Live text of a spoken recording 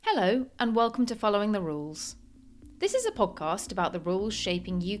Hello and welcome to Following the Rules. This is a podcast about the rules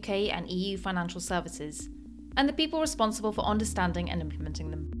shaping UK and EU financial services and the people responsible for understanding and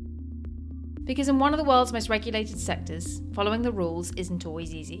implementing them. Because in one of the world's most regulated sectors, following the rules isn't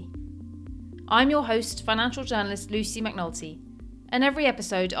always easy. I'm your host, financial journalist Lucy McNulty, and every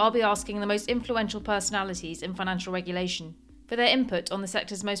episode I'll be asking the most influential personalities in financial regulation for their input on the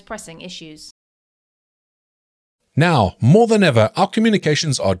sector's most pressing issues. Now, more than ever, our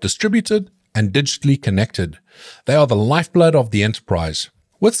communications are distributed and digitally connected. They are the lifeblood of the enterprise.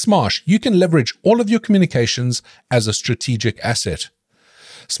 With Smarsh, you can leverage all of your communications as a strategic asset.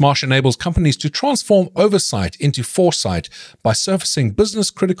 Smarsh enables companies to transform oversight into foresight by surfacing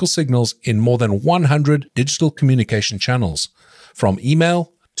business-critical signals in more than 100 digital communication channels, from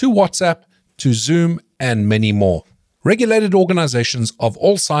email to WhatsApp to Zoom and many more. Regulated organizations of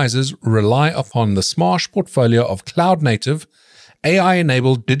all sizes rely upon the Smarsh portfolio of cloud-native,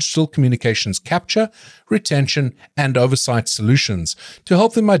 AI-enabled digital communications capture, retention, and oversight solutions to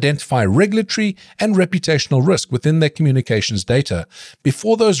help them identify regulatory and reputational risk within their communications data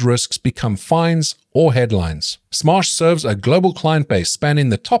before those risks become fines or headlines. Smarsh serves a global client base spanning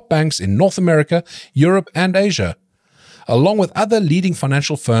the top banks in North America, Europe, and Asia, along with other leading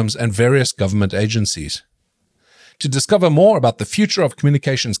financial firms and various government agencies. To discover more about the future of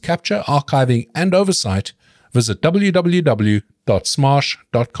communications capture, archiving, and oversight, visit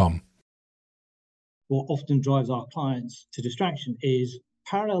www.smarsh.com. What often drives our clients to distraction is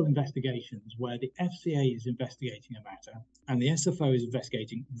parallel investigations where the FCA is investigating a matter and the SFO is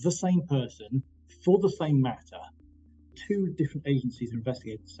investigating the same person for the same matter. Two different agencies are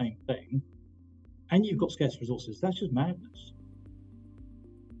investigating the same thing, and you've got scarce resources. That's just madness.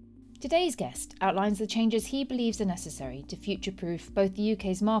 Today's guest outlines the changes he believes are necessary to future-proof both the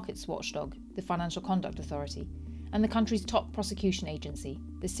UK's markets watchdog, the Financial Conduct Authority, and the country's top prosecution agency,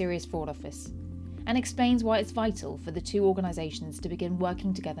 the Serious Fraud Office, and explains why it's vital for the two organisations to begin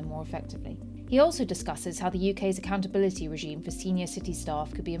working together more effectively. He also discusses how the UK's accountability regime for senior city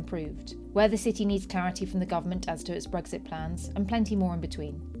staff could be improved, where the city needs clarity from the government as to its Brexit plans, and plenty more in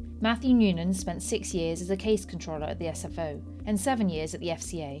between. Matthew Nunan spent 6 years as a case controller at the SFO and 7 years at the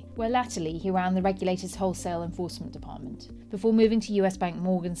FCA, where latterly he ran the regulator's wholesale enforcement department, before moving to US bank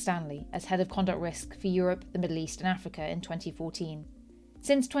Morgan Stanley as head of conduct risk for Europe, the Middle East and Africa in 2014.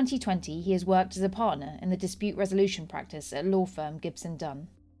 Since 2020, he has worked as a partner in the dispute resolution practice at law firm Gibson Dunn.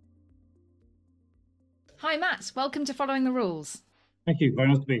 Hi Matt, welcome to Following the Rules. Thank you, very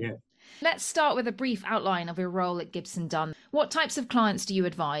nice to be here. Let's start with a brief outline of your role at Gibson Dunn. What types of clients do you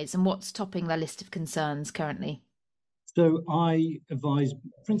advise and what's topping their list of concerns currently? So I advise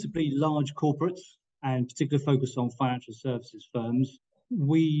principally large corporates and particular focus on financial services firms.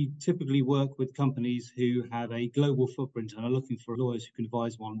 We typically work with companies who have a global footprint and are looking for lawyers who can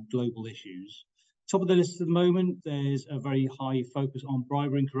advise them on global issues. Top of the list at the moment, there's a very high focus on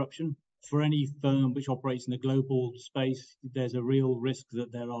bribery and corruption. For any firm which operates in the global space, there's a real risk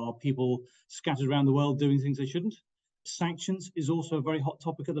that there are people scattered around the world doing things they shouldn't. Sanctions is also a very hot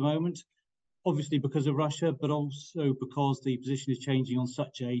topic at the moment, obviously because of Russia, but also because the position is changing on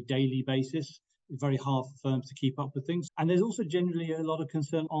such a daily basis. It's very hard for firms to keep up with things. And there's also generally a lot of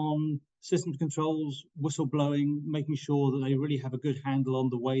concern on systems controls, whistleblowing, making sure that they really have a good handle on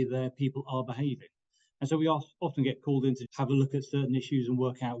the way their people are behaving. And so we often get called in to have a look at certain issues and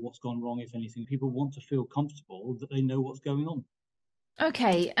work out what's gone wrong, if anything. People want to feel comfortable that they know what's going on.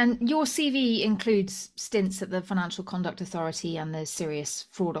 Okay, and your CV includes stints at the Financial Conduct Authority and the Serious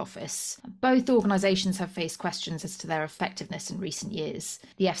Fraud Office. Both organisations have faced questions as to their effectiveness in recent years.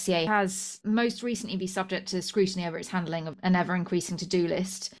 The FCA has most recently been subject to scrutiny over its handling of an ever-increasing to-do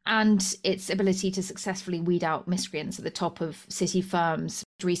list and its ability to successfully weed out miscreants at the top of city firms.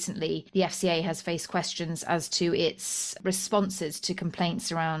 Recently, the FCA has faced questions as to its responses to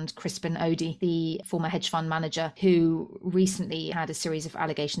complaints around Crispin Odey, the former hedge fund manager, who recently had a series of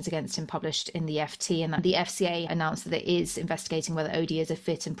allegations against him published in the FT, and that the FCA announced that it is investigating whether Odey is a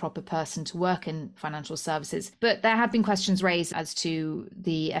fit and proper person to work in financial services. But there have been questions raised as to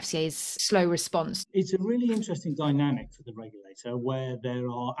the FCA's slow response. It's a really interesting dynamic for the regulator where there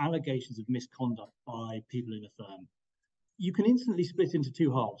are allegations of misconduct by people in a firm. You can instantly split into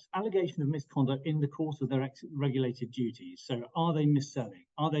two halves. Allegation of misconduct in the course of their regulated duties. So are they mis-selling?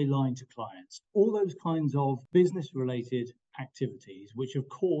 Are they lying to clients? All those kinds of business-related activities, which of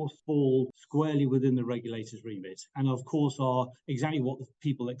course fall squarely within the regulator's remit, and of course are exactly what the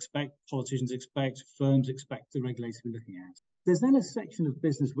people expect, politicians expect, firms expect the regulator to be looking at. There's then a section of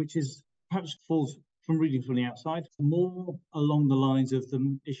business which is perhaps falls from reading from the outside, more along the lines of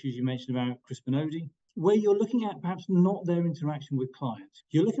the issues you mentioned about Crispin Odey. where you're looking at perhaps not their interaction with clients.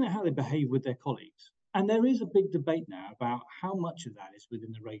 You're looking at how they behave with their colleagues. And there is a big debate now about how much of that is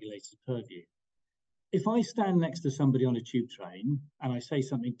within the regulator's purview. If I stand next to somebody on a tube train and I say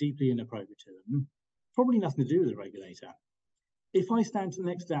something deeply inappropriate to them, probably nothing to do with the regulator. If I stand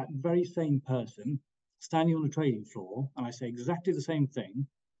next to that very same person standing on a trading floor and I say exactly the same thing,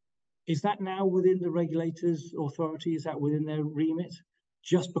 is that now within the regulator's authority? Is that within their remit?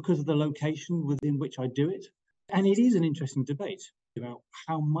 Just because of the location within which I do it? And it is an interesting debate about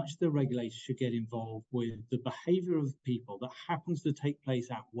how much the regulator should get involved with the behavior of people that happens to take place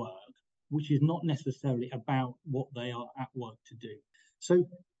at work, which is not necessarily about what they are at work to do. So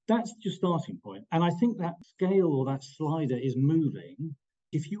that's your starting point. And I think that scale or that slider is moving.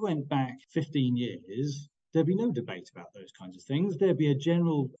 If you went back 15 years, there'd be no debate about those kinds of things. There'd be a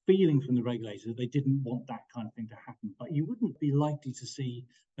general feeling from the regulator that they didn't want that kind of thing to happen, but you wouldn't be likely to see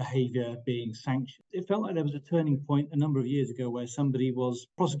behaviour being sanctioned. It felt like there was a turning point a number of years ago where somebody was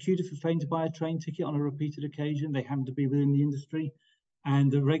prosecuted for failing to buy a train ticket on a repeated occasion. They happened to be within the industry.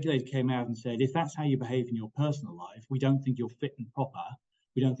 And the regulator came out and said, if that's how you behave in your personal life, we don't think you're fit and proper.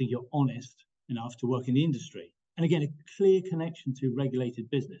 We don't think you're honest enough to work in the industry. And again, a clear connection to regulated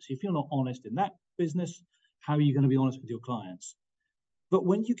business. If you're not honest in that business, how are you going to be honest with your clients? But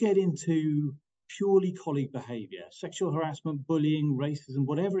when you get into purely colleague behaviour, sexual harassment, bullying, racism,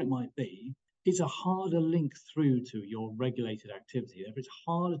 whatever it might be, it's a harder link through to your regulated activity. It's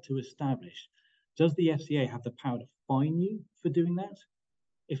harder to establish. Does the FCA have the power to fine you for doing that?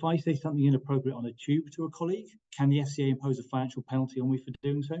 If I say something inappropriate on a tube to a colleague, can the FCA impose a financial penalty on me for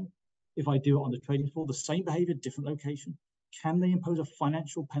doing so? If I do it on the trading floor, the same behaviour, different location, can they impose a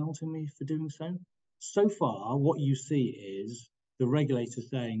financial penalty on me for doing so? So far, what you see is the regulator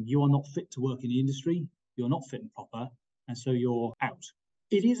saying you are not fit to work in the industry, you're not fit and proper, and so you're out.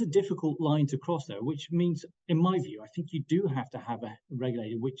 It is a difficult line to cross there, which means, in my view, I think you do have to have a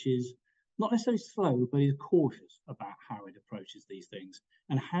regulator which is not necessarily slow, but is cautious about how it approaches these things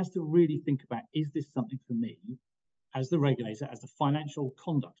and has to really think about, is this something for me as the regulator, as the financial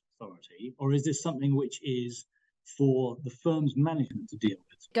conduct authority, or is this something which is for the firm's management to deal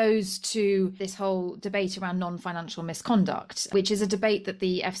with? Goes to this whole debate around non-financial misconduct, which is a debate that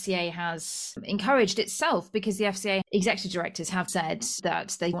the FCA has encouraged itself, because the FCA executive directors have said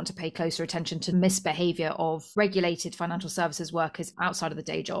that they want to pay closer attention to misbehaviour of regulated financial services workers outside of the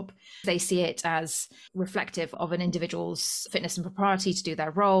day job. They see it as reflective of an individual's fitness and propriety to do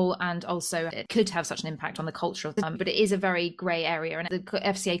their role, and also it could have such an impact on the culture of the but it is a very grey area, and the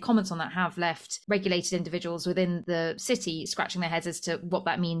FCA comments on that have left regulated individuals within the city scratching their heads as to what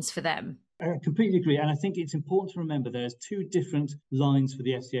that means for them. I completely agree. And I think it's important to remember there's two different lines for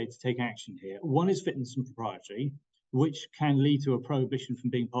the FCA to take action here. One is fitness and propriety, which can lead to a prohibition from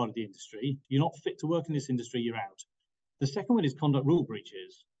being part of the industry. You're not fit to work in this industry, you're out. The second one is conduct rule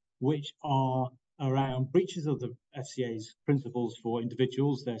breaches, which are around breaches of the FCA's principles for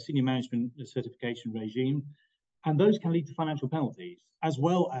individuals, their senior management certification regime. And those can lead to financial penalties, as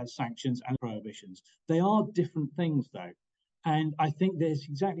well as sanctions and prohibitions. They are different things, though. And I think there's,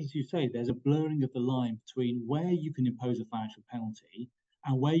 exactly as you say, there's a blurring of the line between where you can impose a financial penalty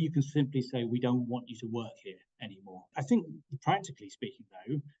and where you can simply say, we don't want you to work here anymore. I think, practically speaking,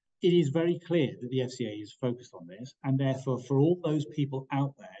 though, it is very clear that the FCA is focused on this. And therefore, for all those people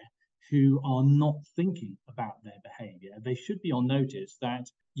out there who are not thinking about their behaviour, they should be on notice that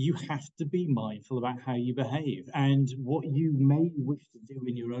you have to be mindful about how you behave. And what you may wish to do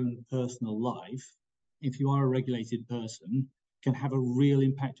in your own personal life, if you are a regulated person, can have a real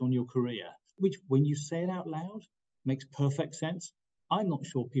impact on your career, which when you say it out loud makes perfect sense. I'm not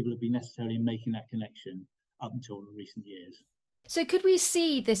sure people have been necessarily making that connection up until recent years. So could we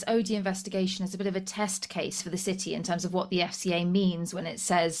see this OD investigation as a bit of a test case for the city in terms of what the FCA means when it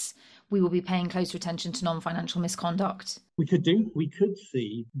says we will be paying closer attention to non-financial misconduct? We could do. We could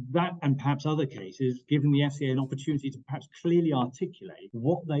see that, and perhaps other cases, giving the FCA an opportunity to perhaps clearly articulate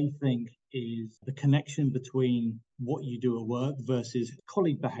what they think is the connection between what you do at work versus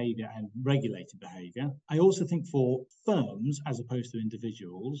colleague behaviour and regulated behaviour. I also think for firms, as opposed to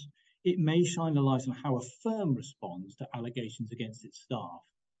individuals, it may shine a light on how a firm responds to allegations against its staff.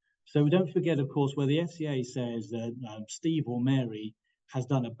 So don't forget, of course, where the FCA says that Steve or Mary has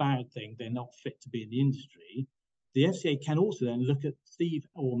done a bad thing, they're not fit to be in the industry, the FCA can also then look at Steve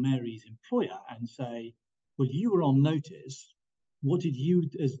or Mary's employer and say, well, you were on notice. What did you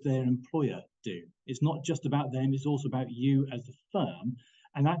as their employer do? It's not just about them, it's also about you as the firm.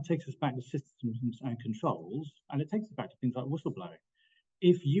 And that takes us back to systems and controls, and it takes us back to things like whistleblowing.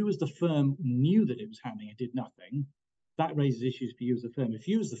 If you as the firm knew that it was happening and did nothing, that raises issues for you as a firm. If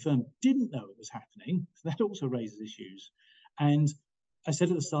you as the firm didn't know it was happening, that also raises issues. And I said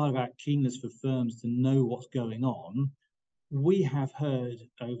at the start about keenness for firms to know what's going on. We have heard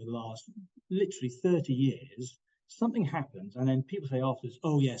over the last literally 30 years, something happens, and then people say afterwards,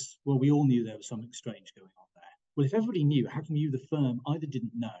 oh yes, well, we all knew there was something strange going on there. Well, if everybody knew, how come you, the firm, either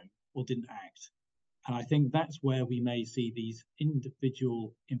didn't know or didn't act? And I think that's where we may see these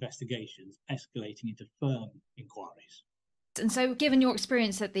individual investigations escalating into firm inquiries. And so, given your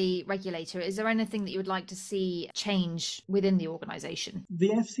experience at the regulator, is there anything that you would like to see change within the organisation? The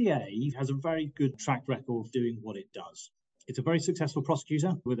FCA has a very good track record of doing what it does. It's a very successful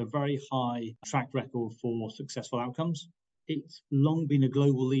prosecutor with a very high track record for successful outcomes. It's long been a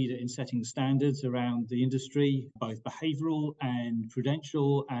global leader in setting standards around the industry, both behavioural and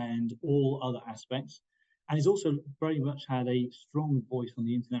prudential and all other aspects. And it's also very much had a strong voice on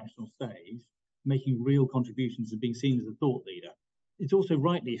the international stage, making real contributions and being seen as a thought leader. It's also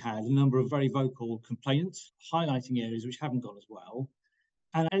rightly had a number of very vocal complaints, highlighting areas which haven't gone as well.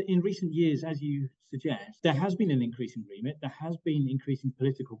 And in recent years, as you suggest, there has been an increase in remit. There has been increasing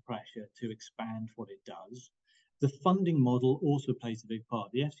political pressure to expand what it does. The funding model also plays a big part.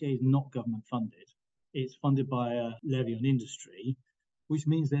 The FCA is not government funded. It's funded by a levy on industry, which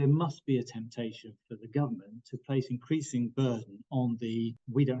means there must be a temptation for the government to place increasing burden on the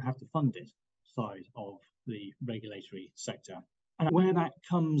we don't have to fund it side of the regulatory sector. And where that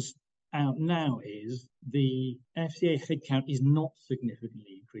comes out now is the FCA headcount is not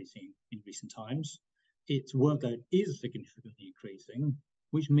significantly increasing in recent times. Its workload is significantly increasing,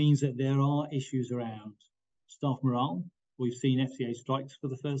 which means that there are issues around staff morale. We've seen FCA strikes for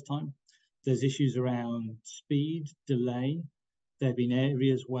the first time. There's issues around speed, delay. There have been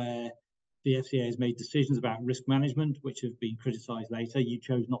areas where the FCA has made decisions about risk management, which have been criticised later. You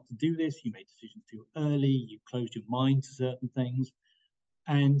chose not to do this. You made decisions too early. You closed your mind to certain things.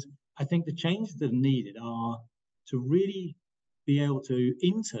 And I think the changes that are needed are to really be able to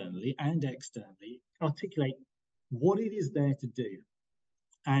internally and externally articulate what it is there to do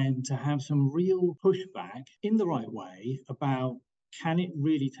and to have some real pushback in the right way about can it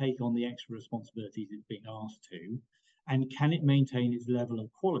really take on the extra responsibilities it's being asked to, and can it maintain its level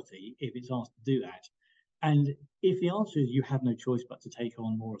of quality if it's asked to do that? And if the answer is you have no choice but to take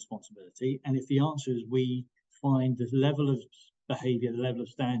on more responsibility, and if the answer is we find the level of behaviour, the level of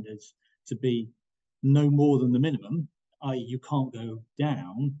standards to be no more than the minimum, i.e. you can't go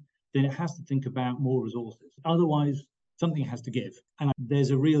down, then it has to think about more resources. Otherwise, something has to give. And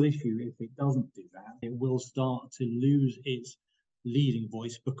there's a real issue if it doesn't do that. It will start to lose its leading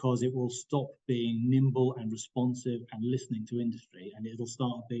voice because it will stop being nimble and responsive and listening to industry. And it'll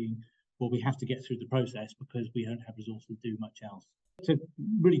start being, well, we have to get through the process because we don't have resources to do much else. So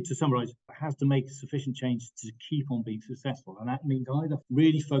really, to summarise, it has to make sufficient changes to keep on being successful. And that means either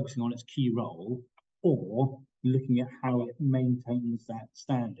really focusing on its key role or looking at how it maintains that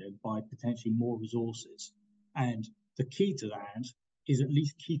standard by potentially more resources. And the key to that is at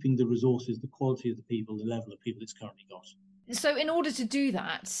least keeping the resources, the quality of the people, the level of people it's currently got. So in order to do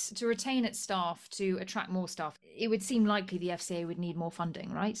that, to retain its staff, to attract more staff, it would seem likely the FCA would need more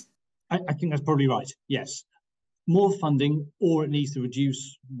funding, right? I think that's probably right, yes. More funding, or it needs to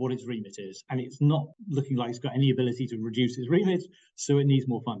reduce what its remit is. And it's not looking like it's got any ability to reduce its remit, so it needs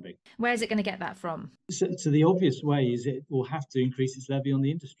more funding. Where is it going to get that from? So the obvious way is it will have to increase its levy on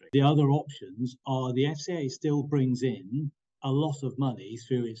the industry. The other options are the FCA still brings in a lot of money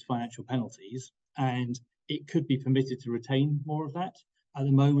through its financial penalties, and it could be permitted to retain more of that. At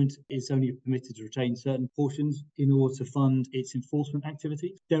the moment, it's only permitted to retain certain portions in order to fund its enforcement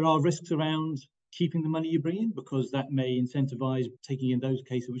activity. There are risks around keeping the money you bring in because that may incentivize taking in those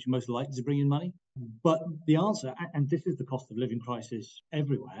cases which are most likely to bring in money. But the answer, and this is the cost of living crisis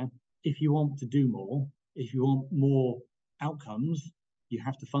everywhere, if you want to do more, if you want more outcomes, you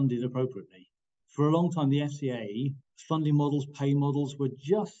have to fund it appropriately. For a long time, the FCA funding models, pay models were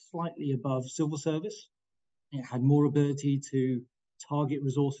just slightly above civil service. It had more ability to target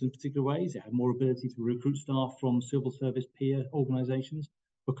resources in particular ways. It had more ability to recruit staff from civil service peer organisations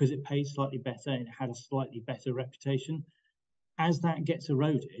because it paid slightly better and it had a slightly better reputation. As that gets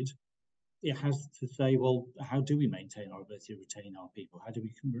eroded, it has to say, well, how do we maintain our ability to retain our people? How do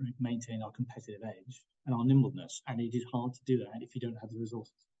we maintain our competitive edge and our nimbleness? And it is hard to do that if you don't have the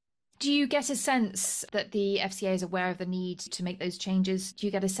resources. Do you get a sense that the FCA is aware of the need to make those changes? Do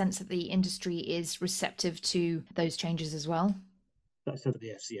you get a sense that the industry is receptive to those changes as well? That said, the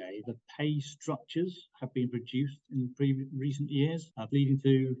FCA, the pay structures have been reduced in recent years, leading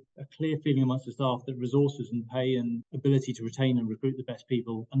to a clear feeling amongst the staff that resources and pay and ability to retain and recruit the best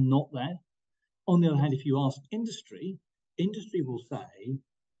people are not there. On the other hand, if you ask industry, Industry will say,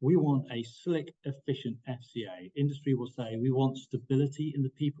 we want a slick, efficient FCA. Industry will say, we want stability in the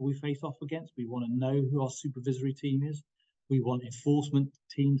people we face off against. We want to know who our supervisory team is. We want enforcement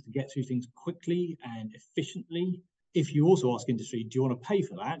teams to get through things quickly and efficiently. If you also ask industry, do you want to pay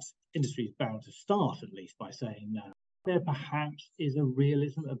for that? Industry is bound to start at least by saying no. There perhaps is a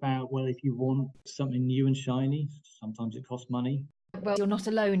realism about, well, if you want something new and shiny, sometimes it costs money. Well, you're not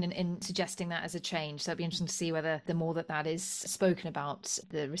alone in suggesting that as a change. So it'd be interesting to see whether the more that is spoken about,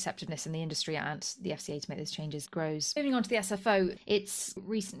 the receptiveness in the industry and the FCA to make those changes grows. Moving on to the SFO, it's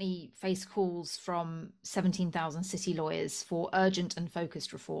recently faced calls from 17,000 city lawyers for urgent and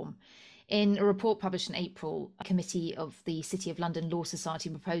focused reform. In a report published in April, a committee of the City of London Law Society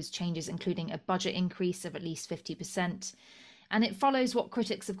proposed changes including a budget increase of at least 50%. And it follows what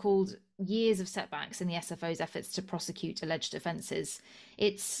critics have called years of setbacks in the SFO's efforts to prosecute alleged offences.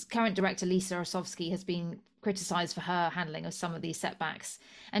 Its current director, Lisa Osowski, has been criticised for her handling of some of these setbacks.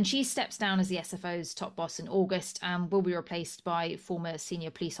 And she steps down as the SFO's top boss in August and will be replaced by former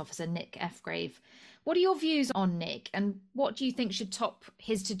senior police officer Nick Fgrave. What are your views on Nick, and what do you think should top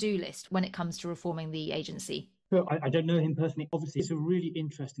his to-do list when it comes to reforming the agency? Well, I don't know him personally. Obviously, it's a really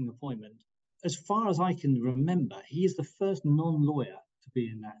interesting appointment. As far as I can remember, he is the first non-lawyer to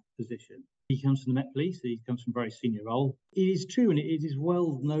be in that position. He comes from the Met Police, he comes from a very senior role. It is true, and it is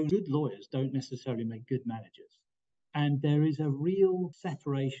well known, good lawyers don't necessarily make good managers. And there is a real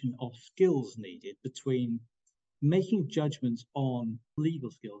separation of skills needed between making judgments on legal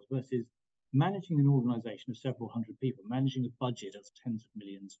skills versus managing an organisation of several hundred people, managing a budget of tens of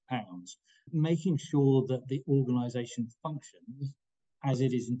millions of pounds, making sure that the organisation functions as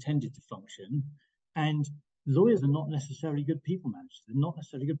it is intended to function. And lawyers are not necessarily good people managers. They're not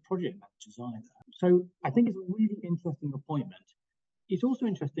necessarily good project managers either. So I think it's a really interesting appointment. It's also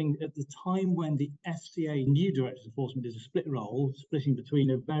interesting at the time when the FCA new Director of Enforcement is a split role, splitting between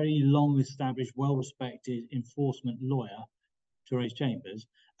a very long-established, well-respected enforcement lawyer, Therese Chambers,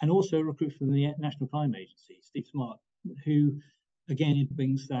 and also a recruit from the National Crime Agency, Steve Smart, who again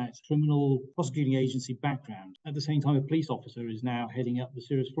brings that criminal prosecuting agency background. At the same time, a police officer is now heading up the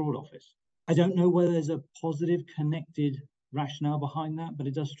Serious Fraud Office. I don't know whether there's a positive connected rationale behind that, but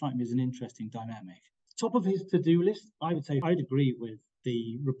it does strike me as an interesting dynamic. Top of his to-do list, I would say I'd agree with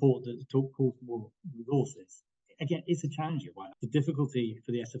the report that calls for more resources. Again, it's a challenging one. The difficulty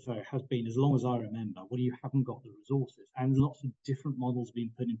for the SFO has been, as long as I remember, well, you haven't got the resources, and lots of different models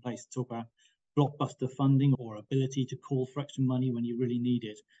being put in place to talk about blockbuster funding or ability to call for extra money when you really need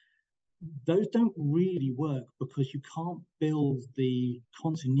it. Those don't really work because you can't build the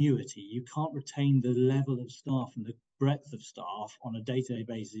continuity. You can't retain the level of staff and the breadth of staff on a day-to-day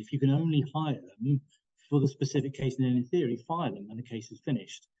basis if you can only hire them for the specific case, and then in theory fire them when the case is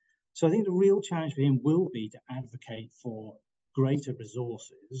finished. So I think the real challenge for him will be to advocate for greater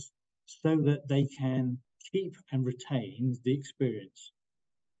resources so that they can keep and retain the experience.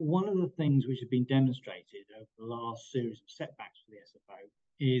 One of the things which have been demonstrated over the last series of setbacks for the SFO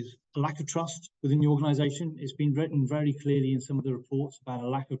is a lack of trust within the organisation. It's been written very clearly in some of the reports about a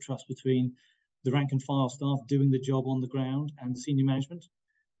lack of trust between the rank and file staff doing the job on the ground and senior management.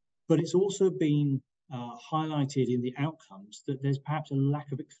 But it's also been highlighted in the outcomes that there's perhaps a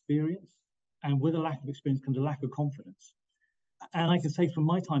lack of experience, and with a lack of experience comes a lack of confidence. And I can say from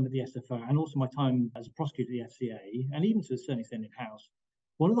my time at the SFO and also my time as a prosecutor at the FCA, and even to a certain extent in-house,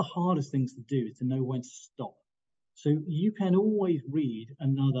 one of the hardest things to do is to know when to stop. So you can always read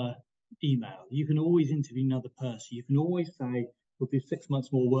another email, you can always interview another person, you can always say, we'll do 6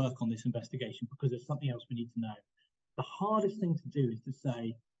 months more work on this investigation because there's something else we need to know. The hardest thing to do is to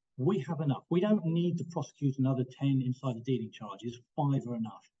say, we have enough. We don't need to prosecute another 10 insider dealing charges. 5 are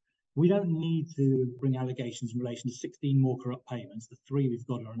enough. We don't need to bring allegations in relation to 16 more corrupt payments. The 3 we've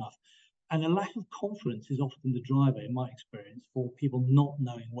got are enough. And a lack of confidence is often the driver, in my experience, for people not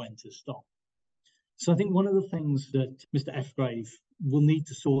knowing when to stop. So I think one of the things that Mr. Fgrave will need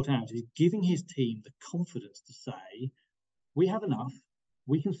to sort out is giving his team the confidence to say, we have enough.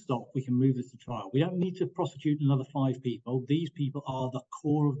 We can stop, we can move this to trial. We don't need to prosecute another 5 people. These people are the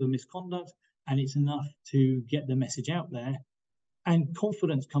core of the misconduct, and it's enough to get the message out there. And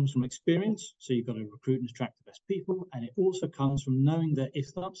confidence comes from experience. So you've got to recruit and attract the best people. And it also comes from knowing that if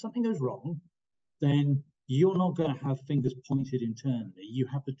something goes wrong, then you're not going to have fingers pointed internally. You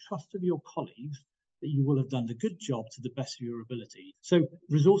have the trust of your colleagues that you will have done a good job to the best of your ability. So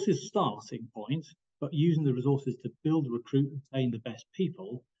resources starting point, but using the resources to build, recruit, and retain the best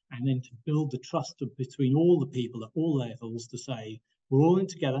people, and then to build the trust between all the people at all levels to say, we're all in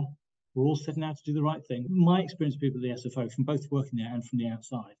together, we're all setting out to do the right thing. My experience with people at the SFO, from both working there and from the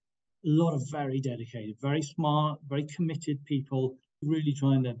outside, A lot of very dedicated, very smart, very committed people really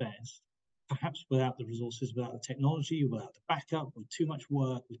trying their best, perhaps without the resources, without the technology, without the backup, with too much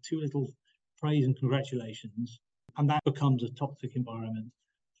work, with too little praise and congratulations. And that becomes a toxic environment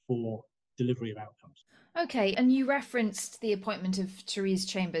for delivery of outcomes. Okay, and you referenced the appointment of Therese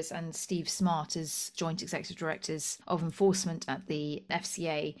Chambers and Steve Smart as joint executive directors of enforcement at the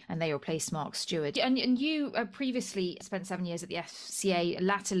FCA, and they replaced Mark Stewart. And you previously spent 7 years at the FCA,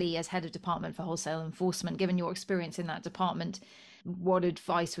 latterly as head of department for wholesale enforcement. Given your experience in that department, what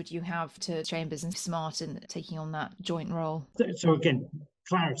advice would you have to Chambers and Smart in taking on that joint role? So again,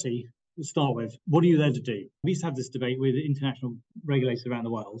 clarity to start with. What are you there to do? We used to have this debate with international regulators around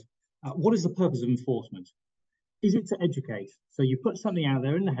the world. What is the purpose of enforcement? Is it to educate? So you put something out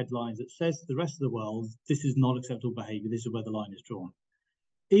there in the headlines that says to the rest of the world, this is not acceptable behaviour, this is where the line is drawn.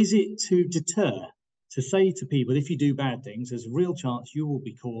 Is it to deter, to say to people, if you do bad things, there's a real chance you will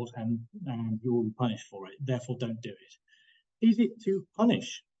be caught and you will be punished for it, therefore don't do it? Is it to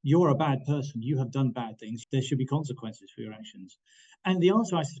punish? You're a bad person, you have done bad things, there should be consequences for your actions. And the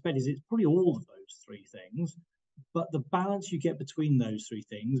answer, I suspect, is it's probably all of those three things. But the balance you get between those three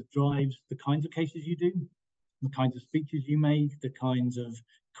things drives the kinds of cases you do, the kinds of speeches you make, the kinds of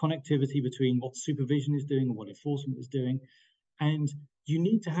connectivity between what supervision is doing and what enforcement is doing. And you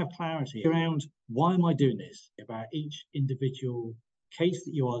need to have clarity around, why am I doing this? About each individual case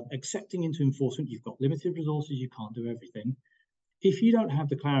that you are accepting into enforcement. You've got limited resources, you can't do everything. If you don't have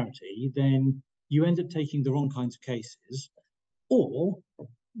the clarity, then you end up taking the wrong kinds of cases, or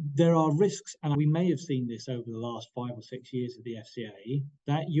there are risks, and we may have seen this over the last 5 or 6 years of the FCA,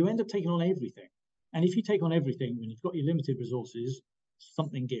 that you end up taking on everything. And if you take on everything, when you've got your limited resources,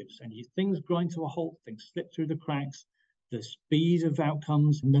 something gives, and things grind to a halt, things slip through the cracks, the speed of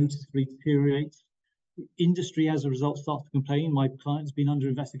outcomes noticeably deteriorates. The industry, as a result, starts to complain. My client's been under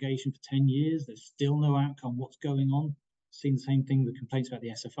investigation for 10 years. There's still no outcome. What's going on? Seen the same thing with complaints about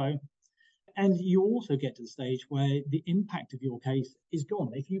the SFO. And you also get to the stage where the impact of your case is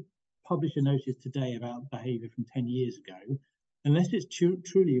gone. If you publish a notice today about behaviour from 10 years ago, unless it's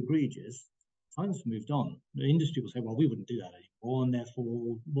truly egregious, time's moved on. The industry will say, well, we wouldn't do that anymore, and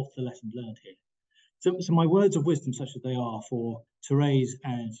therefore, what's the lesson learned here? So my words of wisdom, such as they are for Therese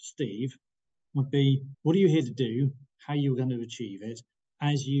and Steve, would be, what are you here to do? How are you going to achieve it?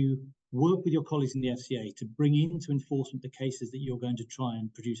 As you work with your colleagues in the FCA to bring into enforcement the cases that you're going to try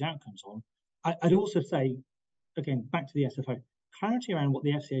and produce outcomes on, I'd also say, again, back to the SFO, clarity around what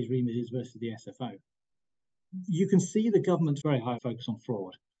the FCA's remit is versus the SFO. You can see the government's very high focus on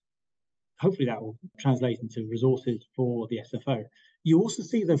fraud. Hopefully that will translate into resources for the SFO. You also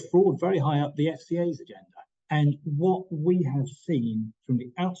see the fraud very high up the FCA's agenda. And what we have seen from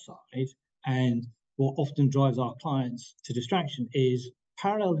the outside, and what often drives our clients to distraction, is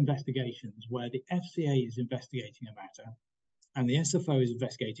parallel investigations where the FCA is investigating a matter and the SFO is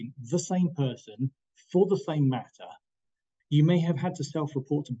investigating the same person for the same matter. You may have had to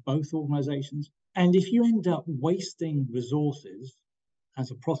self-report to both organisations. And if you end up wasting resources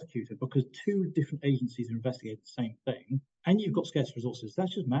as a prosecutor because two different agencies are investigating the same thing, and you've got scarce resources,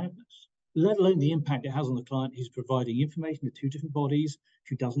 that's just madness. Let alone the impact it has on the client who's providing information to two different bodies,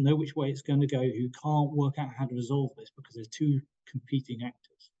 who doesn't know which way it's going to go, who can't work out how to resolve this because there's two competing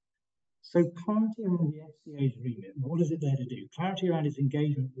actors. So clarity around the FCA's remit, what is it there to do? Clarity around its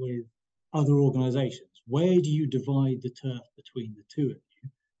engagement with other organisations. Where do you divide the turf between the two of you?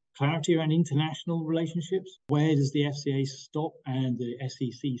 Clarity around international relationships. Where does the FCA stop and the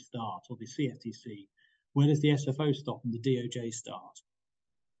SEC start, or the CFTC? Where does the SFO stop and the DOJ start?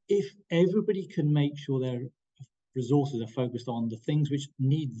 If everybody can make sure their resources are focused on the things which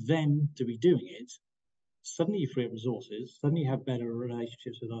need them to be doing it, suddenly you free up resources, suddenly you have better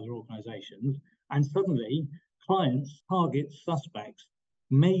relationships with other organisations, and suddenly clients, targets, suspects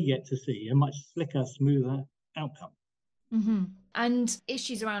may get to see a much slicker, smoother outcome. Mm-hmm. And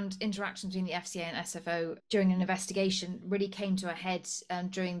issues around interactions between the FCA and SFO during an investigation really came to a head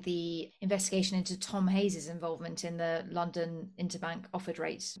during the investigation into Tom Hayes' involvement in the London interbank offered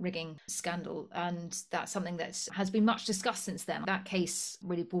rate rigging scandal. And that's something that has been much discussed since then. That case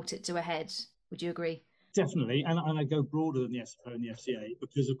really brought it to a head. Would you agree? Definitely. And I go broader than the SFO and the FCA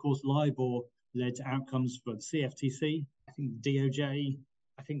because, of course, LIBOR led to outcomes for the CFTC, I think the DOJ.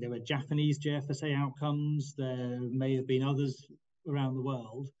 I think there were Japanese JFSA outcomes. There may have been others around the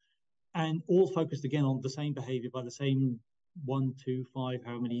world, and all focused again on the same behaviour by the same 1, 2, 5,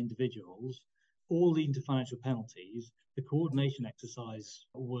 how many individuals, all leading to financial penalties. The coordination exercise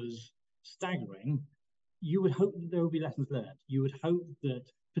was staggering. You would hope that there would be lessons learned. You would hope that,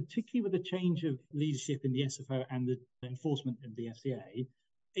 particularly with the change of leadership in the SFO and the enforcement of the FCA,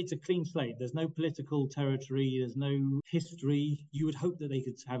 it's a clean slate. There's no political territory. There's no history. You would hope that they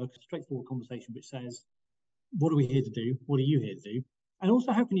could have a straightforward conversation which says, what are we here to do? What are you here to do? And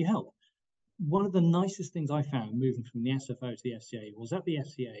also, how can you help? One of the nicest things I found moving from the SFO to the FCA was at the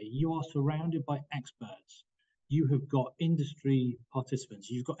FCA, you are surrounded by experts. You have got industry participants,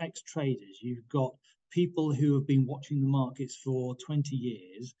 you've got ex-traders, you've got people who have been watching the markets for 20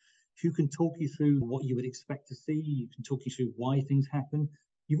 years, who can talk you through what you would expect to see. You can talk you through why things happen.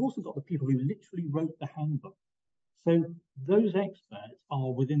 You've also got the people who literally wrote the handbook. So those experts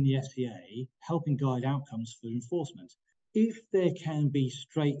are within the FCA helping guide outcomes for enforcement. If there can be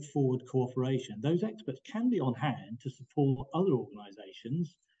straightforward cooperation, those experts can be on hand to support other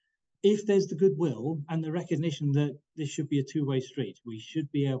organisations. If there's the goodwill and the recognition that this should be a two-way street, we should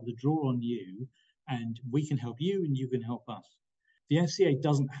be able to draw on you and we can help you and you can help us. The FCA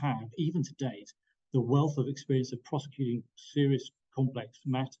doesn't have, even to date, the wealth of experience of prosecuting serious, complex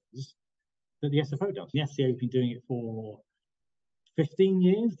matters that the SFO does. The FCA has been doing it for 15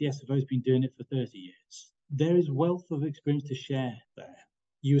 years. The SFO has been doing it for 30 years. There is wealth of experience to share there.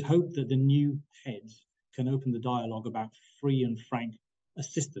 You would hope that the new heads can open the dialogue about free and frank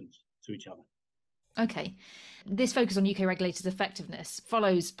assistance to each other. Okay. This focus on UK regulators' effectiveness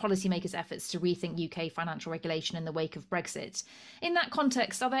follows policymakers' efforts to rethink UK financial regulation in the wake of Brexit. In that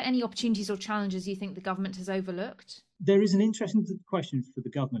context, are there any opportunities or challenges you think the government has overlooked? There is an interesting question for the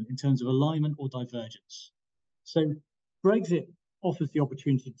government in terms of alignment or divergence. So Brexit offers the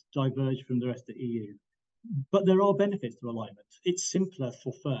opportunity to diverge from the rest of the EU. But there are benefits to alignment. It's simpler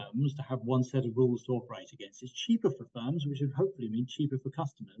for firms to have one set of rules to operate against. It's cheaper for firms, which would hopefully mean cheaper for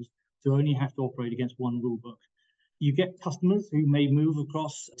customers to only have to operate against one rule book. You get customers who may move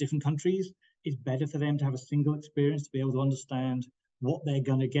across different countries. It's better for them to have a single experience, to be able to understand what they're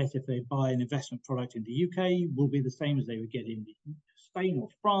going to get if they buy an investment product in the UK will be the same as they would get in Spain or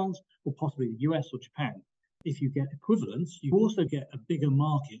France or possibly the US or Japan. If you get equivalence, you also get a bigger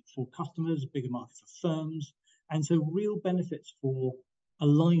market for customers, a bigger market for firms, and so real benefits for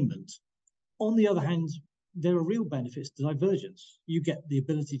alignment. On the other hand, there are real benefits to divergence. You get the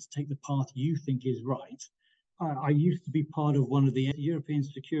ability to take the path you think is right. I used to be part of one of the European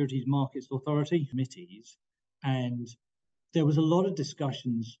Securities Markets Authority committees, and there was a lot of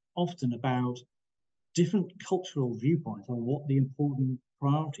discussions often about different cultural viewpoints on what the important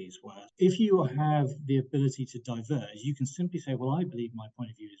priorities were. If you have the ability to diverge, you can simply say, well, I believe my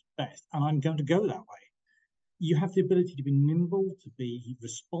point of view is best, and I'm going to go that way. You have the ability to be nimble, to be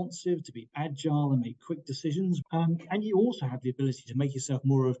responsive, to be agile and make quick decisions. And you also have the ability to make yourself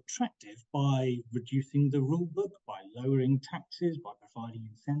more attractive by reducing the rule book, by lowering taxes, by providing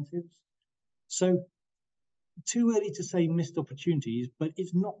incentives. So too early to say missed opportunities, but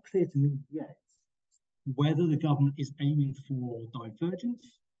it's not clear to me yet whether the government is aiming for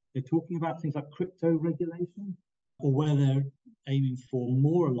divergence. They're talking about things like crypto regulation, or whether they're aiming for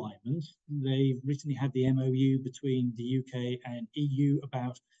more alignment. They've recently had the MOU between the UK and EU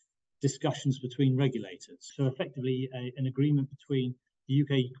about discussions between regulators. So effectively an agreement between the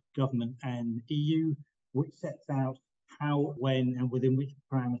UK government and EU, which sets out how, when, and within which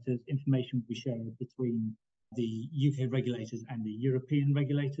parameters information will be shared between the UK regulators and the European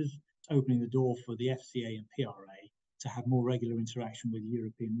regulators, opening the door for the FCA and PRA to have more regular interaction with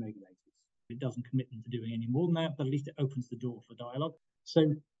European regulators. It doesn't commit them to doing any more than that, but at least it opens the door for dialogue. So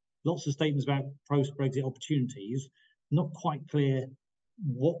lots of statements about post-Brexit opportunities, not quite clear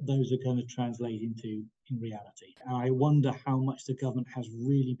what those are going to translate into in reality. And I wonder how much the government has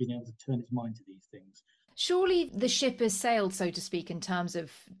really been able to turn its mind to these things. Surely the ship has sailed, so to speak, in terms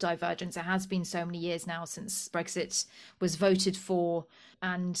of divergence. It has been so many years now since Brexit was voted for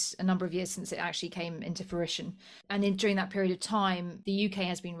and a number of years since it actually came into fruition. And during that period of time, the UK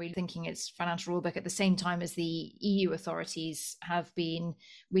has been rethinking its financial rulebook at the same time as the EU authorities have been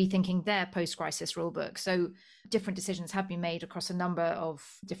rethinking their post-crisis rulebook. So different decisions have been made across a number of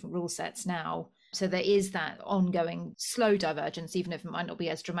different rule sets now. So there is that ongoing slow divergence, even if it might not be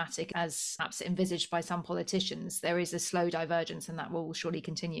as dramatic as perhaps envisaged by some politicians. There is a slow divergence and that will surely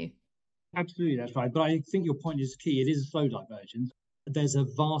continue. Absolutely, that's right. But I think your point is key. It is a slow divergence. There's a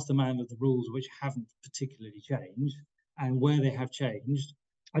vast amount of the rules which haven't particularly changed. And where they have changed,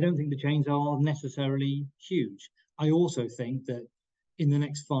 I don't think the changes are necessarily huge. I also think that in the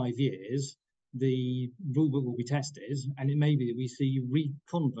next 5 years, the rulebook will be tested, and it may be that we see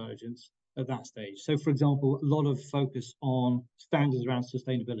reconvergence at that stage. So, for example, a lot of focus on standards around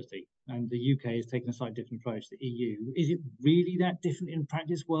sustainability, and the UK has taken a slightly different approach to the EU. Is it really that different in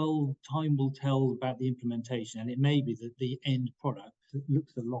practice? Well, time will tell about the implementation, and it may be that the end product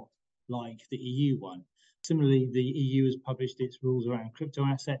looks a lot like the EU one. Similarly, the EU has published its rules around crypto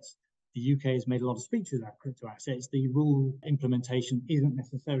assets. The UK has made a lot of speeches about crypto assets. The rule implementation isn't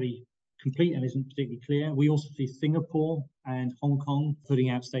necessarily complete and isn't particularly clear. We also see Singapore and Hong Kong putting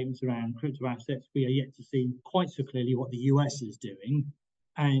out statements around crypto assets. We are yet to see quite so clearly what the US is doing.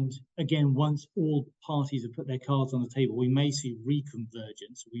 And again, once all parties have put their cards on the table, we may see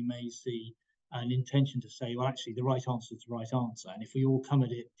reconvergence. We may see an intention to say, well, actually, the right answer is the right answer. And if we all come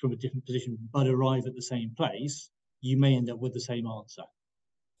at it from a different position but arrive at the same place, you may end up with the same answer.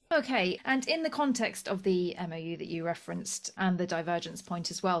 Okay, and in the context of the MOU that you referenced and the divergence point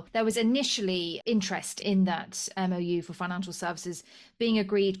as well, there was initially interest in that MOU for financial services being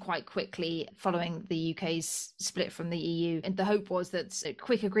agreed quite quickly following the UK's split from the EU. And the hope was that a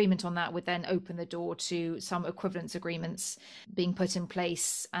quick agreement on that would then open the door to some equivalence agreements being put in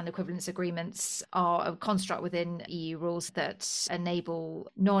place. And equivalence agreements are a construct within EU rules that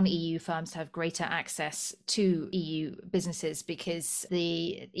enable non-EU firms to have greater access to EU businesses because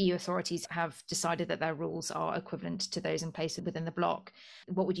the EU authorities have decided that their rules are equivalent to those in place within the bloc.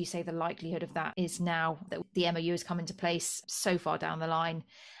 What would you say the likelihood of that is now that the MOU has come into place so far down the line?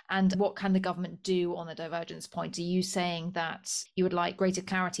 And what can the government do on the divergence point? Are you saying that you would like greater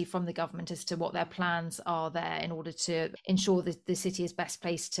clarity from the government as to what their plans are there in order to ensure that the city is best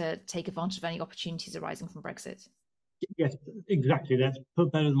placed to take advantage of any opportunities arising from Brexit? Yes, exactly. That's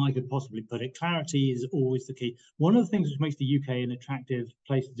put better than I could possibly put it. Clarity is always the key. One of the things which makes the UK an attractive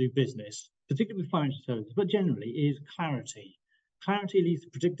place to do business, particularly with financial services, but generally, is clarity. Clarity leads to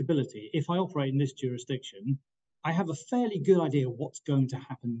predictability. If I operate in this jurisdiction, I have a fairly good idea of what's going to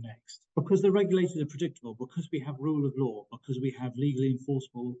happen next. Because the regulators are predictable, because we have rule of law, because we have legally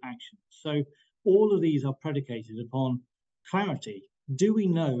enforceable action. So all of these are predicated upon clarity. Do we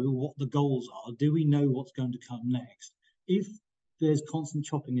know what the goals are? Do we know what's going to come next? If there's constant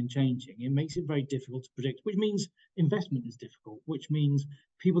chopping and changing, it makes it very difficult to predict, which means investment is difficult, which means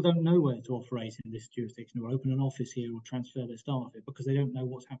people don't know where to operate in this jurisdiction or open an office here or transfer their staff here because they don't know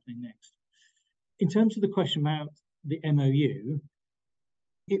what's happening next. In terms of the question about the MOU,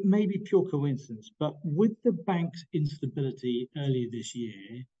 it may be pure coincidence, but with the bank's instability earlier this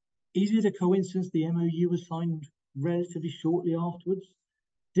year, is it a coincidence the MOU was signed relatively shortly afterwards?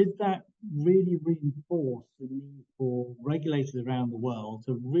 Did that really reinforce the need for regulators around the world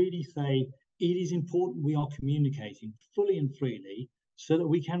to really say it is important we are communicating fully and freely so that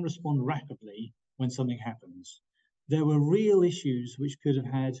we can respond rapidly when something happens? There were real issues which could have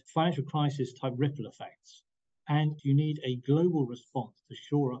had financial crisis type ripple effects, and you need a global response to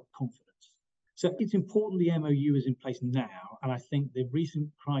shore up confidence. So it's important the MOU is in place now, and I think the recent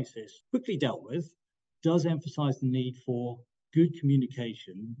crisis, quickly dealt with, does emphasize the need for good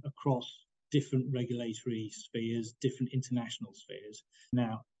communication across different regulatory spheres, different international spheres.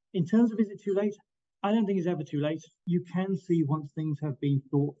 Now, in terms of is it too late? I don't think it's ever too late. You can see once things have been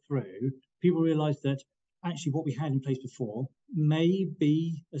thought through, people realize that actually what we had in place before may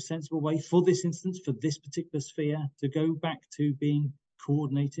be a sensible way for this instance, for this particular sphere, to go back to being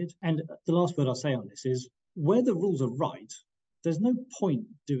coordinated. And the last word I'll say on this is, where the rules are right, there's no point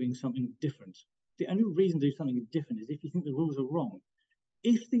doing something different. The only reason to do something different is if you think the rules are wrong.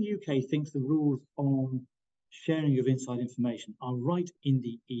 If the UK thinks the rules on sharing of inside information are right in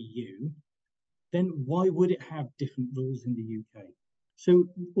the EU, then why would it have different rules in the UK? So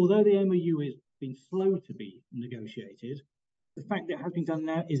although the MOU has been slow to be negotiated, the fact that it has been done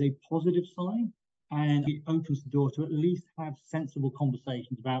now is a positive sign, and it opens the door to at least have sensible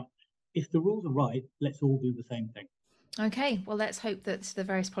conversations about if the rules are right, let's all do the same thing. Okay, well, let's hope that the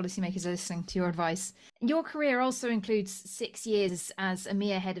various policymakers are listening to your advice. Your career also includes 6 years as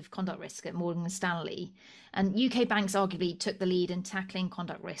EMEA head of conduct risk at Morgan Stanley. And UK banks arguably took the lead in tackling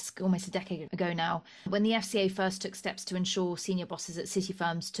conduct risk almost a decade ago now, when the FCA first took steps to ensure senior bosses at city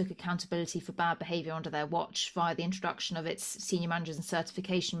firms took accountability for bad behaviour under their watch via the introduction of its senior managers and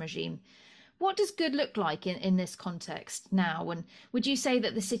certification regime. What does good look like in this context now? And would you say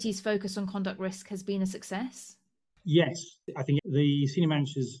that the city's focus on conduct risk has been a success? Yes, I think the senior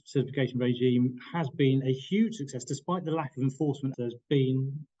managers certification regime has been a huge success, despite the lack of enforcement. There's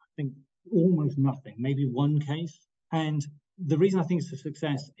been, I think, almost nothing, maybe one case. And the reason I think it's a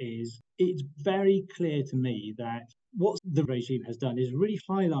success is it's very clear to me that what the regime has done is really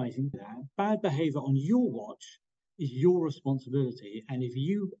highlighting that bad behaviour on your watch is your responsibility. And if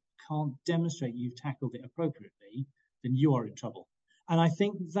you can't demonstrate you've tackled it appropriately, then you are in trouble. And I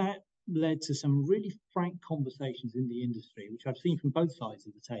think that led to some really frank conversations in the industry, which I've seen from both sides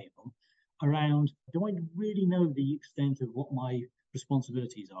of the table, around, do I really know the extent of what my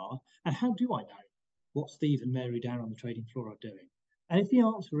responsibilities are? And how do I know what Steve and Mary down on the trading floor are doing? And if the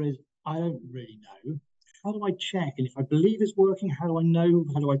answer is, I don't really know. How do I check? And if I believe it's working, how do I know?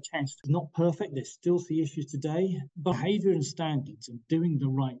 How do I test? It's not perfect. There's still the issues today. But behavior and standards and doing the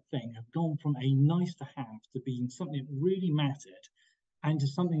right thing have gone from a nice to have to being something that really mattered, and to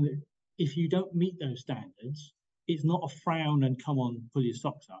something that if you don't meet those standards, it's not a frown and come on, pull your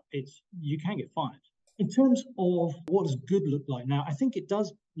socks up. It's you can get fired. In terms of what does good look like now, I think it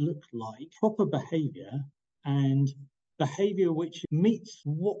does look like proper behavior and behavior which meets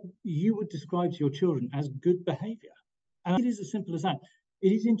what you would describe to your children as good behavior. And it is as simple as that. It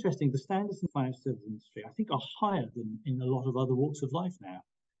is interesting, the standards in the financial services industry, I think, are higher than in a lot of other walks of life now.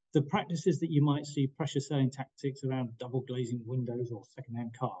 The practices that you might see, pressure selling tactics around double glazing windows or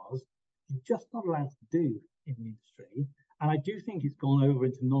second-hand cars, you're just not allowed to do in the industry. And I do think it's gone over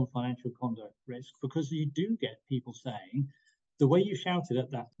into non-financial conduct risk, because you do get people saying, the way you shouted at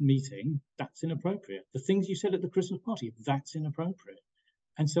that meeting, that's inappropriate. The things you said at the Christmas party, that's inappropriate.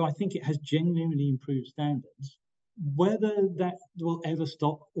 And so I think it has genuinely improved standards. Whether that will ever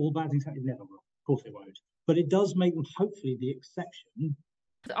stop all bad things happening, it never will. Of course it won't. But it does make them hopefully the exception.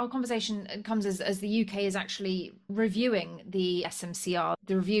 Our conversation comes as the UK is actually reviewing the SMCR.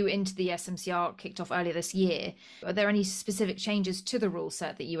 The review into the SMCR kicked off earlier this year. Are there any specific changes to the rule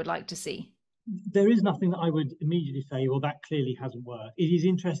set that you would like to see? There is nothing that I would immediately say, well, that clearly hasn't worked. It is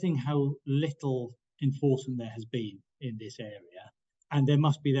interesting how little enforcement there has been in this area. And there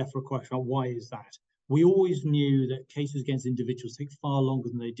must be therefore a question of why is that? We always knew that cases against individuals take far longer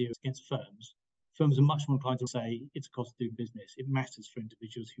than they do against firms. Firms are much more inclined to say it's a cost of doing business. It matters for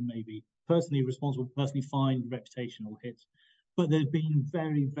individuals who may be personally responsible, personally fined, reputational hits. But there's been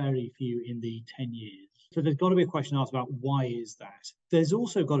very, very few in the 10 years. So there's got to be a question asked about why is that? There's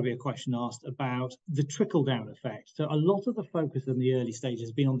also got to be a question asked about the trickle-down effect. So a lot of the focus in the early stages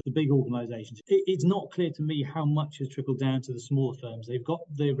has been on the big organisations. It's not clear to me how much has trickled down to the smaller firms. They've got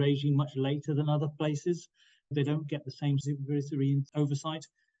their regime much later than other places. They don't get the same supervisory oversight.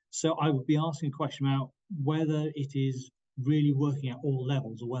 So I would be asking a question about whether it is really working at all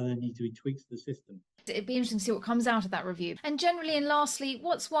levels or whether there need to be tweaks to the system. It'd be interesting to see what comes out of that review. And generally, and lastly,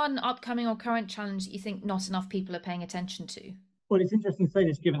 what's one upcoming or current challenge that you think not enough people are paying attention to? Well, it's interesting to say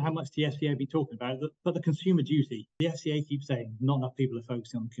this, given how much the FCA have been talking about it, but the consumer duty. The FCA keeps saying not enough people are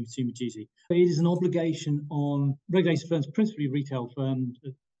focusing on consumer duty. But it is an obligation on regulated firms, principally retail firms,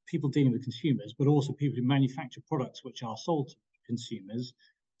 people dealing with consumers, but also people who manufacture products which are sold to consumers,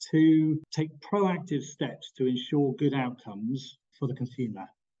 to take proactive steps to ensure good outcomes for the consumer.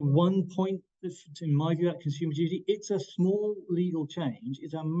 One point, in my view, at consumer duty, it's a small legal change.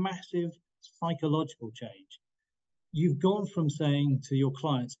 It's a massive psychological change. You've gone from saying to your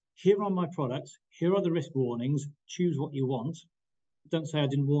clients, here are my products, here are the risk warnings, choose what you want. Don't say I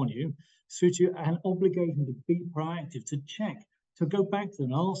didn't warn you. Through to an obligation to be proactive, to check, to go back to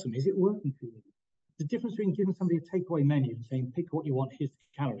them and ask them, is it working for you? The difference between giving somebody a takeaway menu and saying, pick what you want, here's the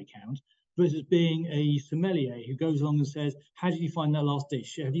calorie count, versus being a sommelier who goes along and says, how did you find that last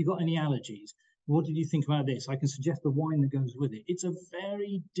dish? Have you got any allergies? What did you think about this? I can suggest the wine that goes with it. It's a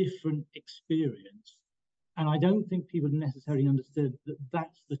very different experience. And I don't think people necessarily understood that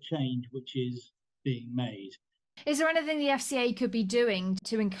that's the change which is being made. Is there anything the FCA could be doing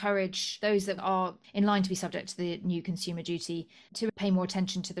to encourage those that are in line to be subject to the new consumer duty to pay more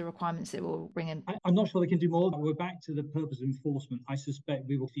attention to the requirements that will bring in? I'm not sure they can do more. We're back to the purpose of enforcement. I suspect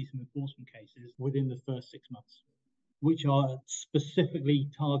we will see some enforcement cases within the first 6 months, which are specifically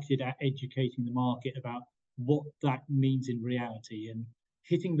targeted at educating the market about what that means in reality and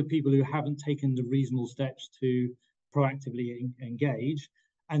hitting the people who haven't taken the reasonable steps to proactively engage,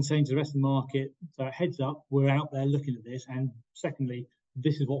 and saying to the rest of the market, so heads up, we're out there looking at this. And secondly,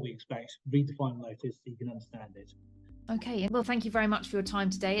 this is what we expect. Read the final notice so you can understand it. Okay, well, thank you very much for your time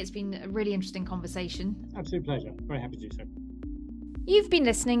today. It's been a really interesting conversation. Absolute pleasure. Very happy to do so. You've been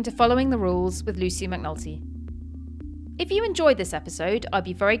listening to Following the Rules with Lucy McNulty. If you enjoyed this episode, I'd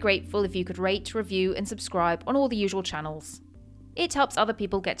be very grateful if you could rate, review and subscribe on all the usual channels. It helps other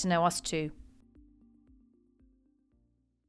people get to know us too.